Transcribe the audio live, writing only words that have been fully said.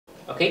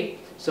Okay,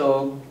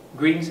 so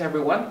greetings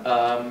everyone.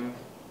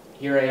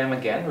 Here I am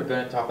again. We're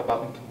going to talk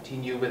about and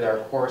continue with our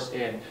course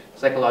in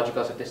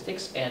psychological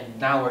statistics, and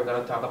now we're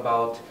going to talk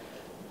about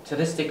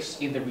statistics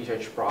in the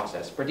research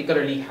process,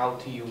 particularly how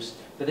to use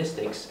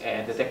statistics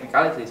and the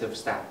technicalities of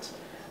stats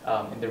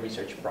in the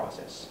research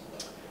process.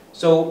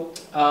 So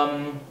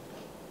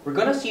we're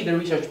going to see the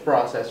research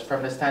process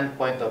from the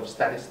standpoint of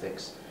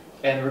statistics,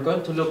 and we're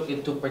going to look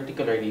into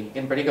particularly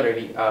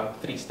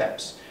three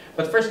steps.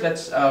 But first,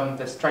 let's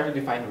try to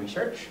define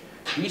research.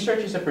 Research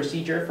is a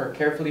procedure for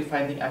carefully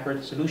finding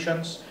accurate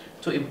solutions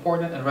to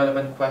important and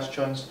relevant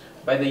questions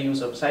by the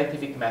use of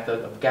scientific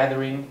method of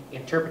gathering,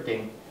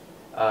 interpreting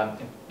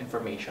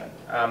information.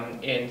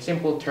 In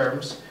simple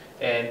terms,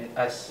 and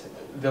as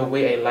the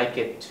way I like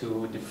it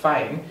to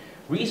define,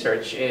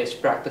 research is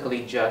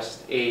practically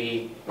just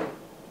a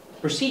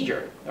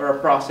procedure or a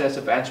process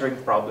of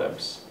answering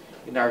problems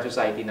in our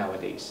society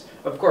nowadays.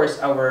 Of course,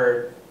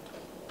 our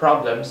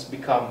problems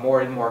become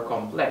more and more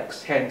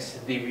complex, hence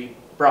the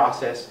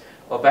process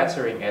of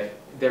answering it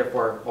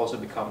therefore also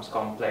becomes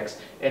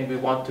complex, and we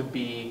want to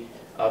be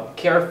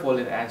careful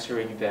in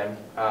answering them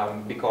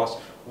because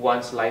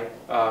one slight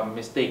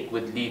mistake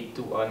would lead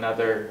to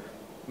another,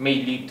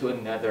 maybe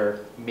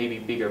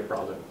bigger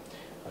problem.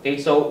 Okay,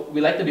 so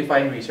we like to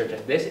define research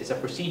as this. It's a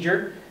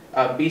procedure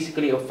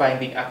basically of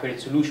finding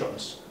accurate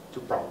solutions to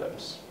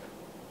problems.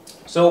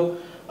 So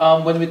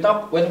when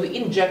we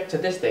inject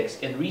statistics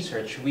in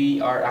research, we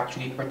are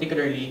actually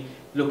particularly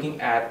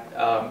looking at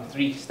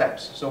three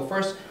steps. So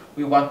first,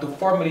 we want to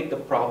formulate the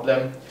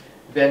problem,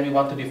 then we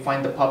want to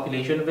define the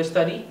population of the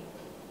study,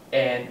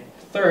 and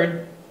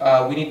third,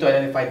 we need to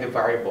identify the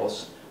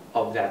variables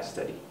of that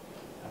study.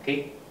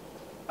 Okay.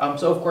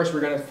 So of course,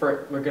 we're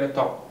gonna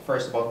talk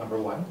first about number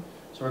one.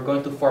 So we're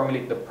going to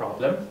formulate the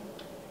problem.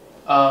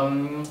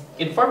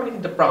 In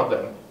formulating the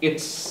problem,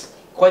 it's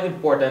quite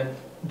important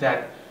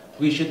that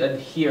we should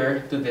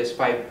adhere to these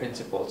 5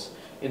 principles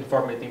in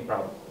formulating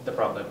the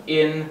problem.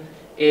 In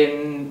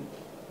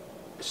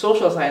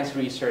social science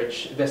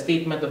research, the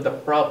statement of the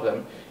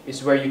problem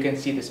is where you can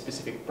see the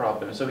specific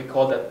problem. So we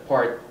call that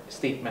part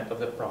statement of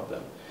the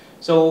problem.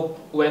 So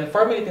when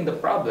formulating the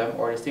problem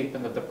or the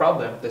statement of the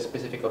problem, the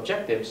specific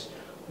objectives,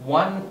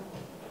 one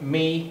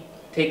may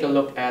take a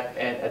look at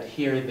and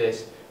adhere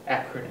this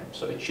acronym.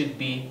 So it should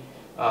be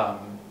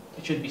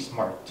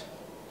SMART.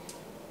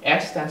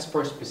 S stands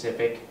for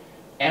specific,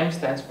 M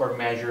stands for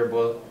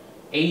measurable,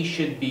 A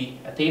should be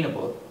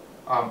attainable,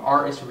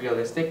 R is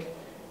realistic,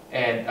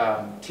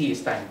 and T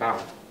is time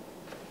bound.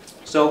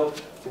 So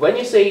when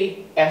you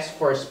say S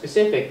for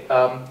specific,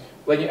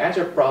 when you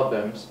answer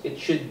problems, it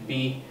should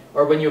be,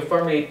 or when you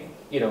formulate,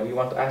 you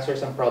want to answer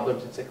some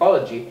problems in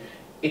psychology,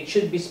 it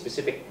should be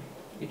specific.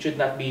 It should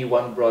not be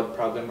one broad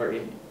problem where,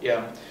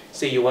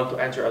 say you want to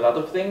answer a lot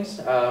of things.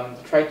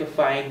 Try to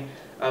find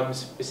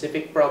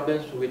specific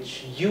problems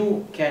which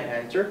you can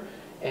answer,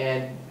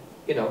 and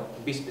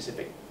be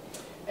specific.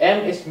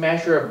 M is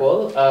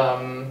measurable.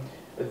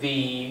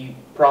 The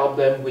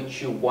problem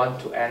which you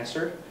want to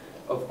answer,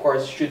 of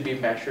course, should be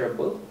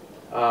measurable.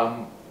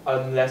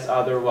 Unless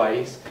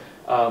otherwise,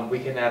 we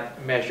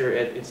cannot measure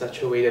it in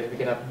such a way that we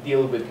cannot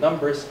deal with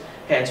numbers,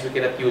 hence we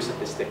cannot use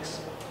statistics.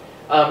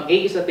 A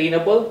is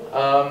attainable.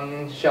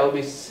 Shall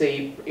we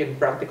say, in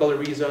practical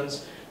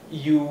reasons,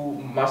 you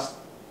must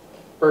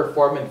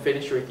perform and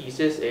finish your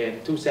thesis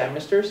in 2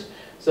 semesters.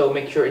 So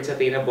make sure it's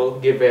attainable,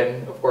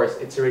 given, of course,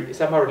 it's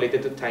somehow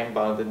related to time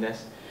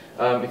boundedness.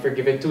 If you're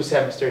given 2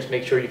 semesters,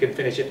 make sure you can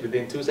finish it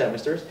within 2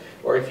 semesters.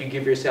 Or if you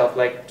give yourself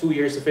like 2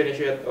 years to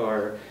finish it,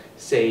 or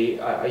say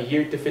a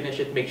year to finish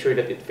it, make sure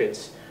that it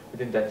fits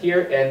within that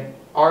year. And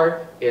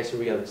R is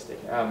realistic.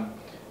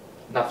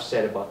 Enough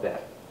said about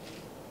that.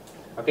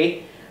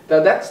 Okay,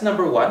 so that's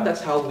number one.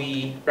 That's how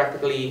we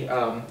practically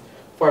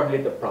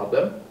formulate the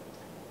problem.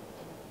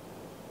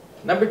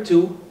 Number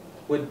 2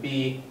 would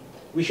be,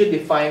 we should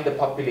define the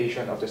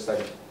population of the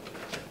study.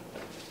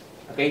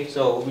 Okay,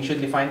 so we should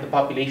define the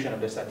population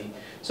of the study.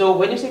 So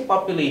when you say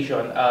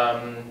population,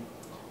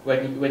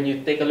 when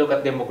you take a look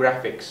at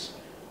demographics,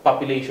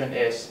 population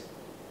is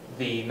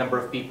the number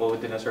of people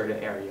within a certain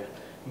area.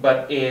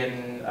 But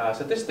in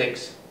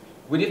statistics,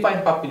 we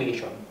define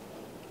population.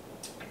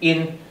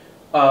 In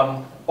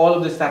all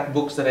of the stat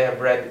books that I have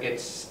read,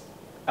 it's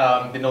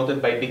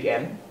denoted by big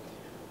N,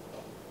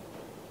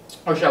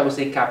 or shall we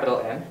say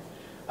capital N.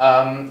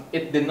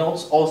 It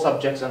denotes all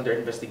subjects under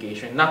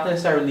investigation, not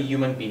necessarily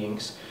human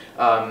beings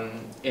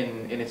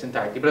in its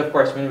entirety. But of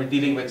course, when we're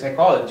dealing with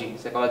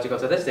psychological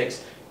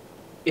statistics,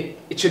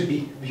 it should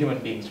be human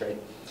beings, right?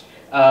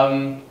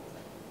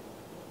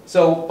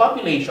 So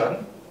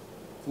population,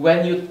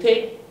 when you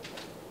take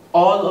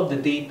all of the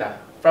data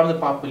from the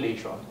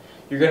population,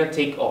 you're going to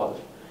take all.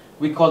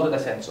 We call it a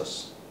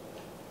census.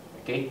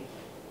 Okay?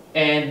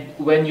 And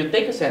when you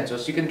take a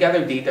census, you can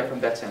gather data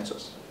from that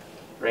census.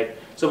 Right?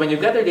 So when you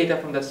gather data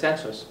from the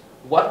census,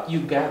 what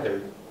you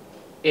gathered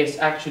is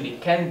actually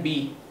can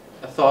be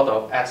thought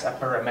of as a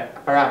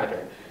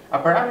parameter. A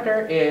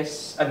parameter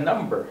is a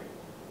number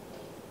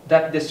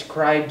that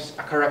describes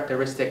a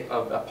characteristic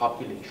of a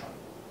population.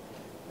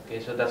 Okay,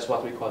 so that's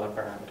what we call a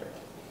parameter.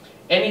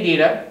 Any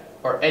data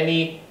or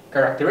any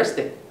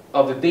characteristic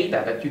of the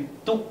data that you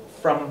took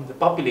from the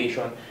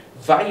population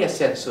via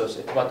census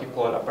is what you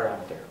call a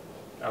parameter.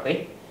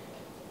 Okay?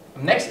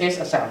 Next is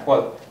a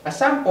sample. A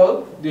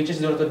sample, which is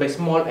denoted by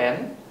small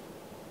n,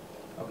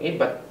 okay,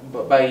 but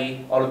by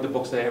all of the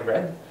books that I have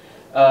read,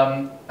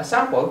 a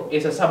sample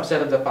is a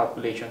subset of the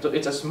population. So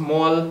it's a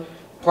small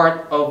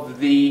part of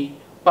the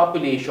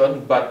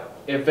population, but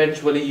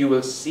eventually you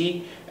will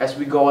see as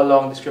we go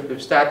along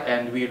descriptive stat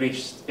and we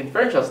reach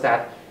inferential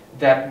stat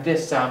that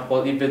this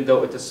sample, even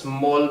though it's a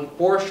small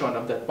portion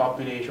of that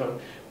population,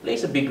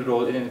 plays a big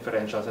role in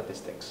inferential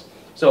statistics.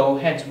 So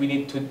hence we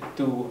need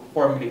to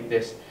formulate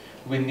this.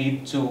 We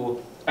need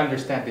to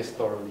understand this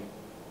thoroughly.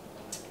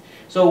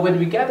 So when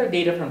we gather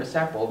data from the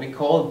sample, we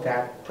call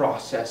that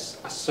process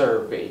a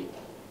survey.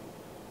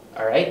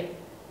 All right?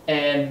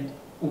 And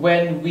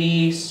when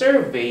we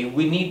survey,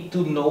 we need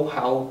to know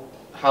how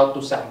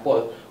to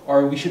sample,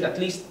 or we should at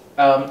least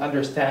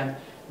understand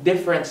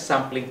different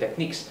sampling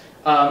techniques.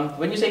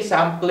 When you say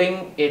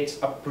sampling, it's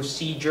a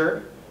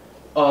procedure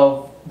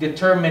of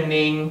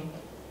determining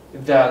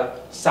the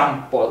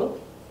sample.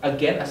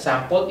 Again, a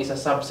sample is a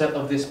subset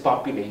of this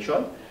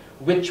population,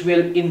 which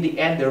will in the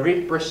end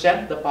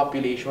represent the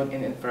population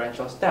in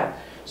inferential stat.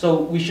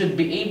 So we should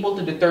be able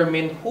to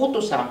determine who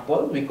to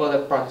sample, we call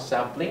that process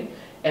sampling,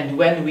 and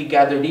when we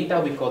gather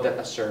data, we call that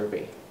a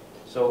survey.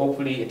 So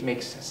hopefully it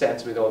makes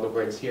sense with all the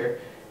words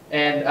here.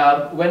 And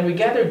when we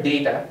gather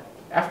data,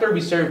 after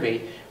we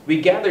survey,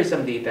 we gather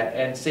some data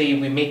and say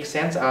we make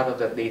sense out of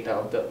that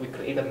data, we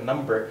create a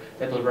number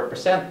that will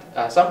represent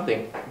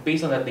something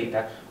based on that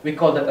data. We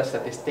call that a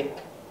statistic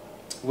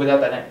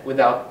without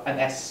an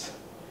S.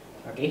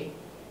 Okay,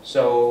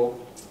 so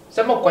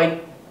somewhat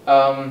quite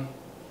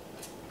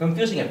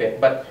confusing a bit,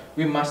 but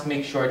we must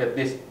make sure that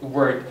this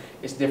word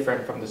is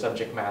different from the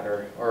subject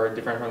matter or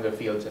different from the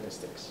field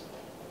statistics.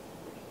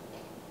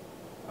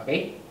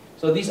 Okay,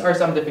 so these are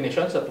some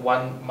definitions that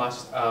one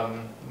must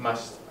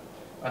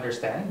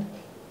understand.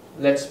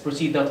 Let's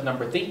proceed down to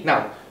number 3.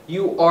 Now,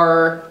 you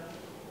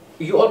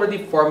already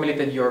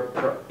formulated your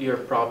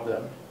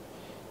problem.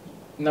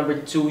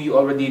 Number 2, you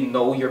already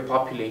know your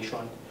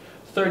population.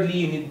 Thirdly,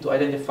 you need to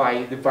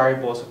identify the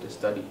variables of the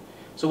study.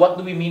 So what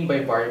do we mean by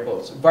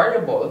variables?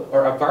 Variable,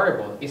 or a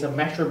variable, is a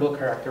measurable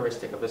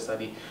characteristic of the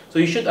study. So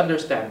you should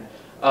understand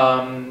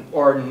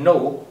or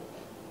know,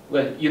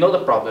 well, you know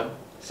the problem.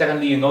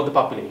 Secondly, you know the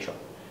population.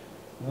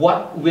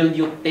 What will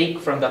you take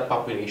from that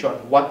population?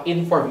 What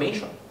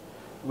information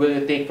will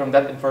you take from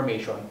that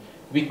information?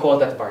 We call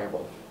that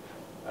variable.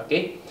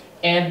 Okay?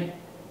 And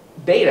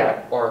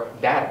data, or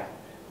data,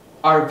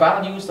 are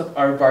values that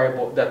are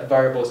that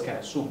variables can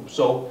assume.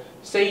 So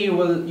say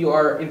you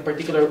are in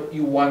particular,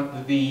 you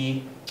want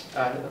the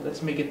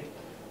let's make it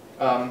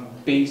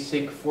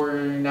basic for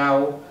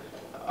now,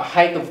 a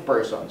height of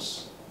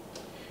persons.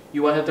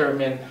 You want to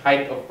determine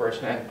height of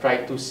person and try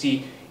to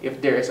see if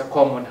there is a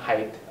common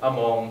height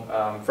among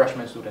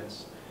freshman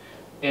students.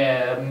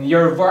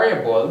 Your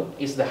variable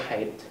is the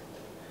height.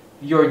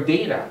 Your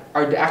data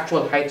are the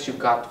actual heights you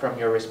got from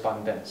your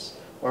respondents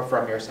or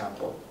from your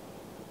sample.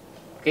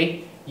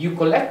 Okay? You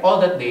collect all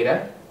that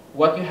data.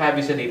 What you have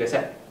is a data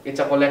set. It's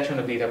a collection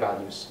of data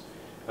values.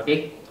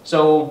 Okay?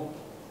 So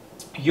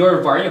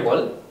your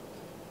variable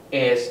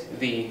is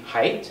the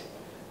height.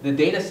 The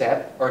data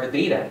set, or the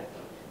data,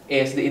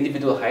 is the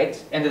individual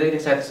heights. And the data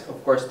set is,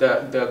 of course,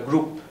 the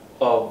group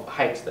of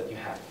heights that you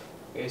have.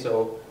 Okay?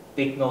 So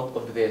take note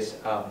of this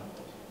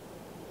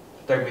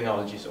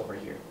terminologies over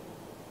here.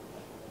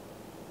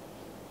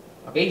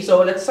 Okay,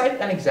 so let's cite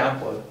an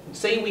example.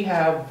 Say we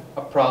have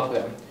a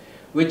problem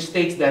which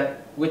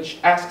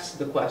asks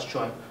the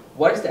question,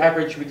 what is the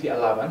average weekly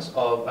allowance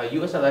of a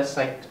USLS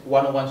Psych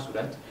 101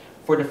 student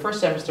for the first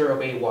semester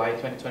of AY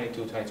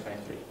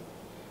 2022-2023?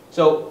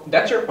 So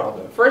that's your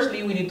problem.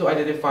 Firstly, we need to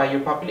identify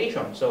your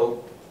population.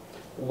 So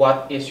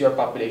what is your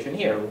population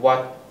here?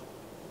 What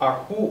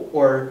are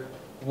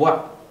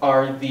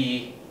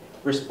the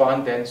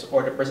respondents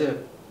or the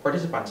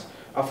participants?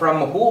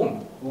 From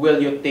whom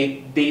will you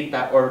take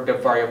data or the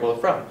variable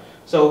from?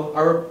 So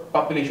our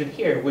population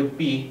here would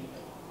be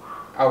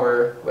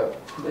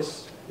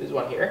this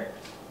one here.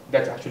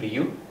 That's actually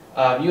you.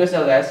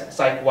 USLS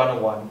Psych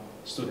 101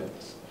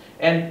 students.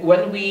 And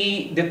when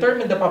we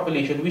determine the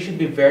population, we should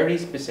be very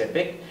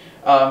specific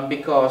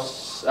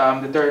because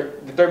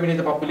determining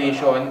the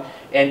population,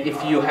 and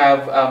if you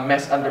have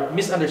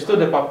misunderstood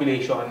the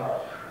population,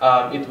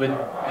 it would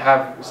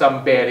have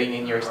some bearing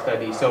in your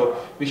study. So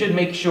we should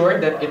make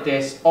sure that it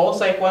is all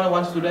Psych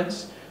 101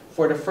 students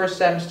for the first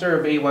semester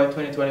of AY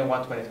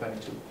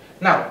 2021-2022.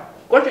 Now,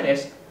 question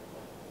is,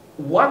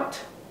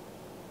 what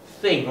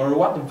thing or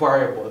what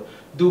variable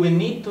do we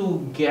need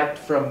to get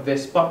from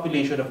this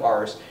population of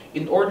ours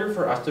in order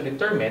for us to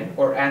determine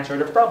or answer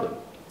the problem?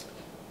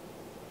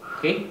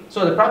 Okay,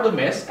 so the problem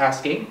is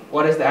asking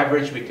what is the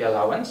average weekly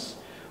allowance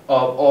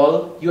of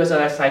all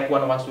USLS Psych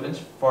 101 students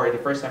for the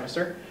first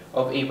semester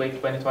of AY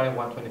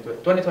 2021,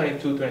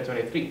 2022,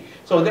 2023.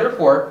 So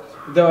therefore,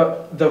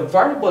 the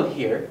variable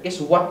here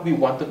is what we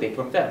want to take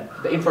from them,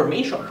 the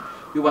information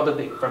we want to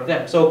take from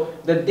them. So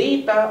the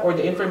data or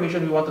the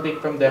information we want to take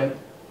from them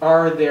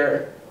are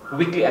their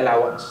weekly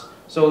allowance.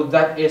 So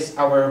that is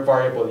our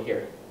variable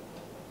here.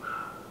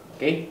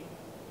 Okay?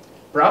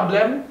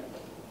 Problem.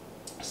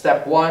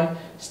 Step 1.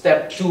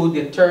 Step 2,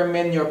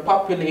 determine your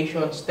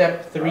population.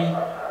 Step 3,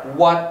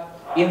 what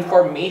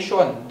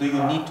information do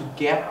you need to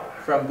get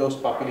from those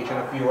population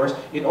of yours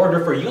in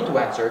order for you to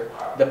answer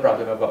the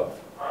problem above.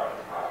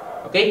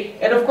 Okay?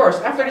 And of course,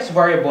 after this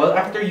variable,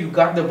 after you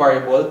got the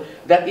variable,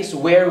 that is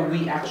where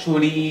we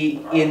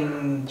actually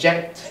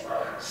inject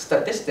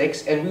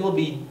statistics, and we will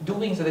be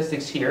doing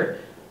statistics here.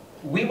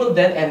 We will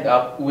then end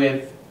up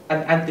with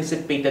an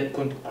anticipated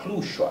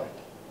conclusion.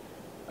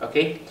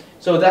 Okay?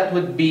 So that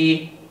would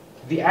be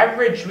the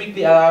average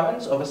weekly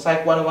allowance of a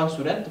Psych 101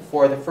 student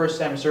for the first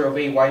semester of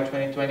AY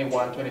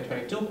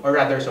 2021-2022, or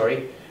rather,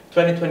 sorry,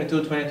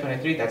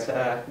 2022-2023,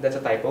 that's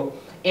a typo,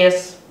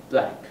 is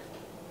blank.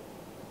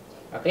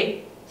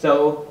 Okay,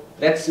 so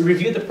let's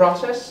review the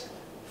process.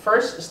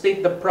 First,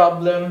 state the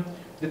problem,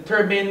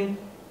 determine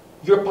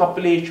your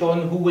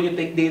population, who will you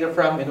take data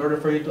from in order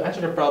for you to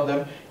answer the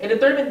problem, and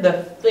determine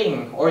the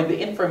thing or the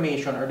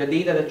information or the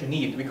data that you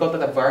need. We call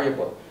that a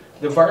variable.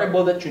 The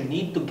variable that you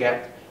need to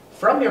get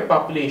from your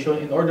population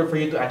in order for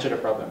you to answer the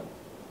problem.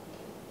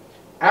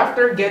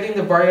 After getting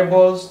the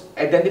variables,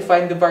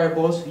 identifying the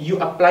variables, you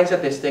apply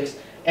statistics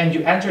and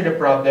you answer the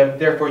problem,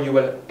 therefore you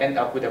will end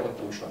up with a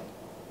conclusion.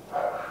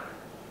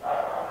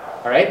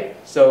 Alright,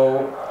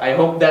 so I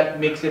hope that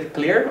makes it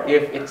clear.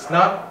 If it's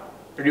not,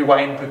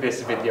 rewind to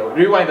this video,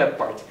 rewind that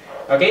part.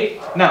 Okay,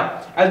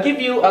 now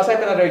I'll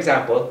cite another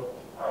example.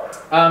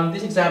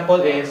 This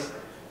example is,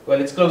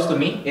 well, it's close to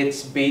me.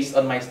 It's based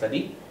on my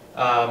study.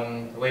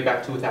 Way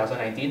back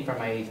 2019 for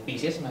my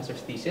thesis,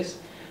 master's thesis.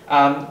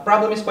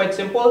 Problem is quite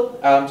simple,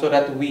 so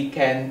that we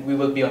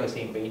will be on the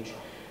same page.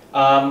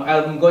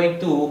 I'm going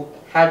to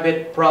have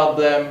it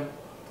problem,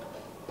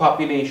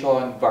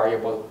 population,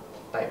 variable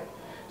type.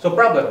 So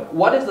problem,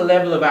 what is the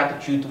level of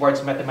attitude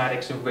towards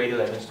mathematics of grade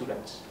 11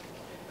 students?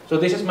 So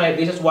this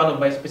is one of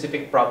my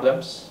specific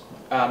problems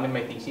in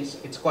my thesis.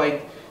 It's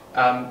quite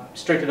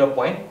straight to the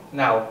point.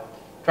 Now,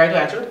 try to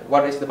answer,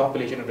 what is the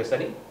population of the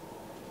study?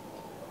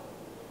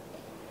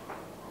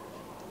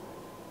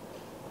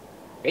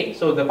 Okay,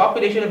 so the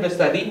population of the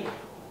study,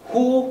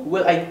 who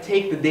will I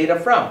take the data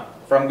from?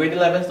 From grade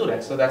 11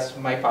 students, so that's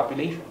my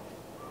population.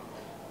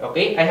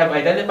 Okay, I have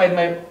identified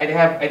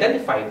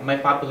my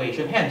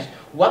population, hence,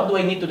 what do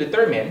I need to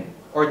determine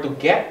or to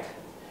get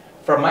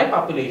from my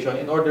population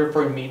in order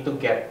for me to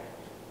get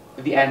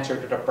the answer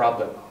to the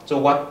problem? So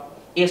what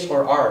is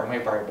or are my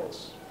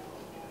variables?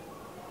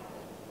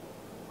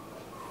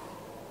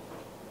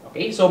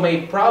 Okay, so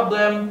my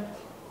problem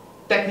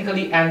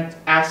technically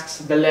asks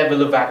the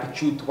level of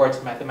attitude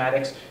towards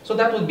mathematics. So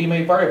that would be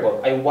my variable.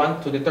 I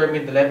want to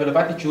determine the level of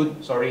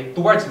attitude,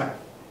 towards math.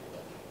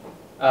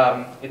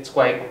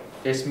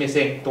 It's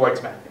missing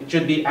towards math. It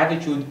should be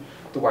attitude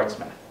towards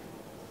math.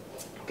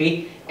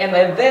 Okay, and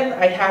then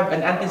I have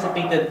an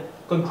anticipated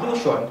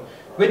conclusion,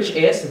 which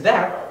is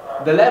that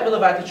the level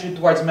of attitude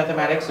towards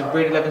mathematics of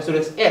grade 11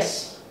 students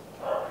is,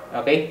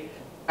 okay,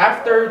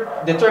 after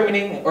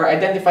determining or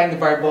identifying the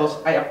variables,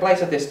 I apply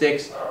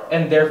statistics,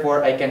 and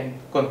therefore I can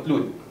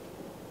conclude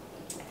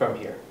from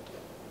here.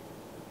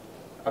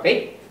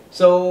 Okay,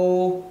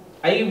 so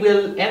I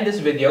will end this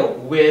video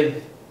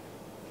with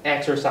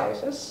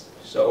exercises.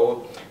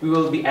 So we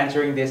will be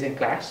answering this in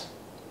class.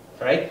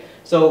 Alright,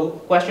 so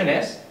question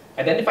is,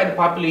 identify the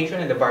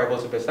population and the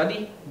variables of the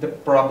study. The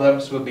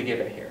problems will be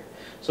given here.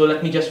 So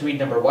let me just read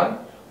number 1.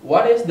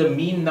 What is the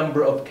mean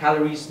number of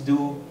calories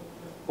do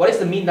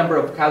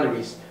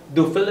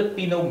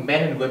Filipino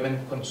men and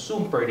women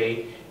consume per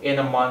day in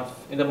the month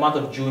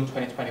of June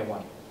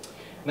 2021?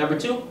 Number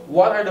 2,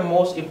 what are the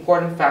most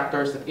important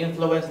factors that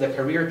influence the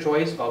career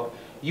choice of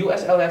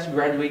USLS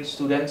graduate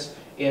students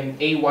in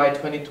AY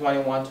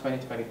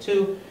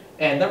 2021-2022?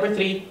 And number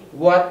 3,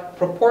 what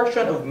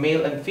proportion of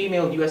male and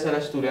female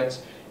USLS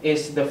students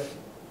is of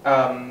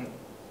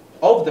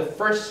the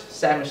first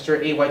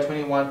semester AY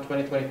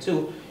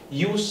 2021-2022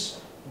 use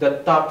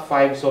the top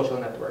 5 social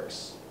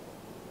networks?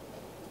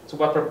 So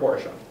what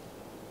proportion,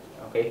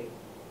 okay,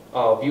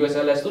 of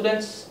USLS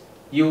students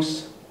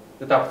use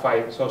the top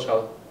 5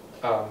 social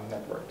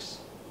networks?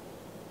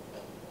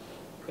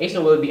 Okay,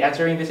 so we'll be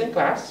answering this in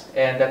class,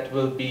 and that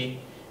will be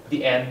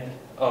the end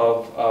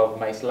of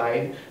my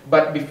slide.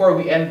 But before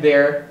we end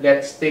there,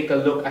 let's take a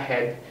look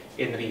ahead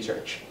in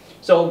research.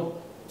 So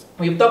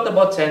we've talked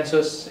about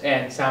census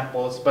and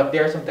samples, but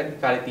there are some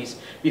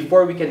technicalities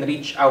before we can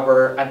reach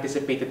our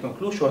anticipated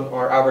conclusion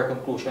or our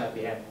conclusion at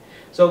the end.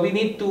 So we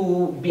need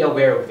to be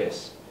aware of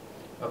this.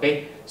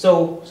 Okay,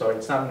 so sorry,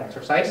 it's not an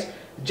exercise.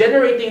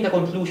 Generating the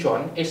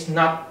conclusion is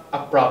not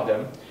a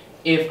problem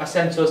if a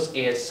census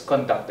is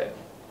conducted.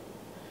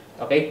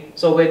 Okay,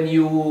 so when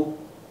you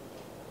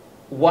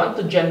want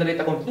to generate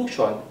a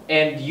conclusion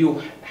and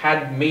you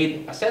had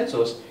made a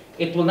census,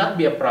 it will not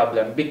be a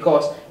problem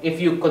because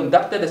if you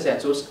conducted a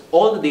census,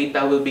 all the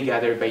data will be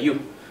gathered by you.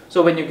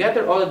 So when you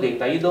gather all the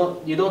data, you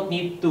don't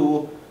need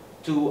to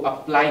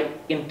apply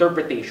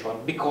interpretation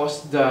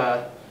because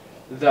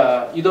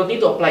you don't need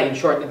to apply, in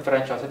short,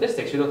 inferential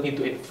statistics. You don't need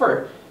to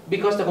infer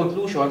because the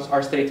conclusions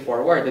are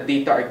straightforward. The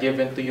data are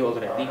given to you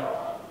already.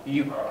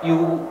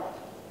 You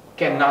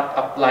cannot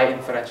apply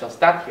inferential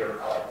stat here.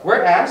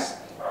 Whereas,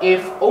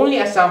 if only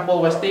a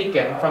sample was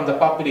taken from the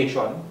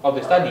population of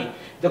the study,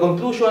 the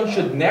conclusion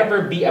should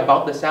never be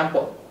about the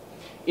sample.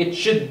 It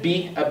should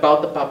be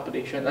about the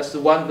population. That's the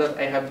one that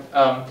I have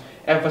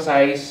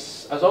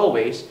emphasized as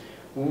always.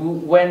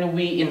 When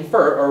we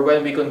infer or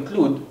when we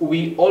conclude,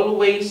 we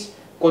always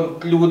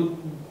conclude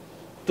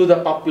to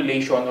the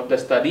population of the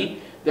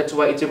study. That's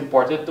why it's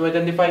important to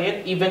identify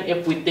it. Even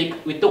if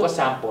we took a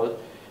sample,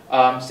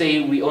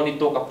 say we only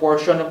took a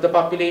portion of the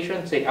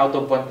population, say out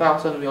of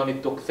 1,000 we only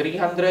took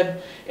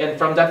 300, and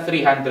from that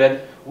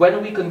 300,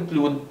 when we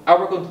conclude,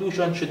 our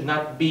conclusion should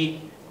not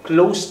be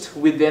closed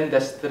within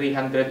the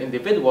 300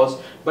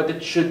 individuals, but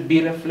it should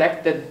be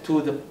reflected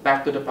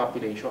back to the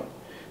population.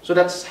 So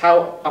that's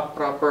how a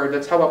proper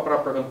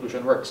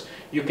conclusion works.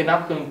 You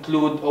cannot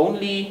conclude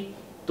only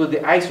to the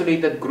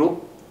isolated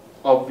group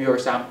of your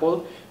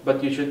sample,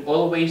 but you should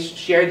always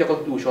share the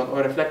conclusion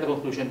or reflect the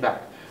conclusion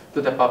back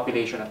to the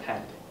population at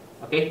hand.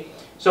 Okay?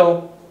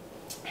 So,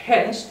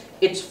 hence,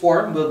 its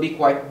form will be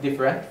quite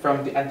different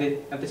from the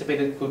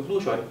anticipated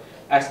conclusion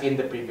as in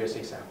the previous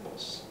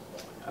examples.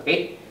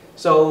 Okay?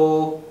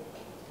 So,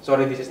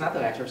 sorry, this is not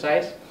an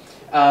exercise.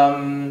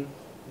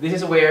 This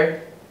is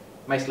where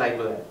my slide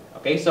will end.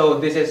 Okay, so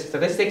this is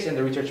statistics in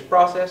the research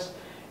process,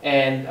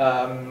 and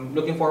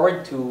looking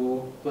forward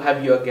to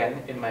have you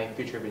again in my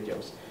future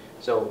videos.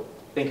 So,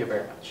 thank you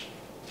very much.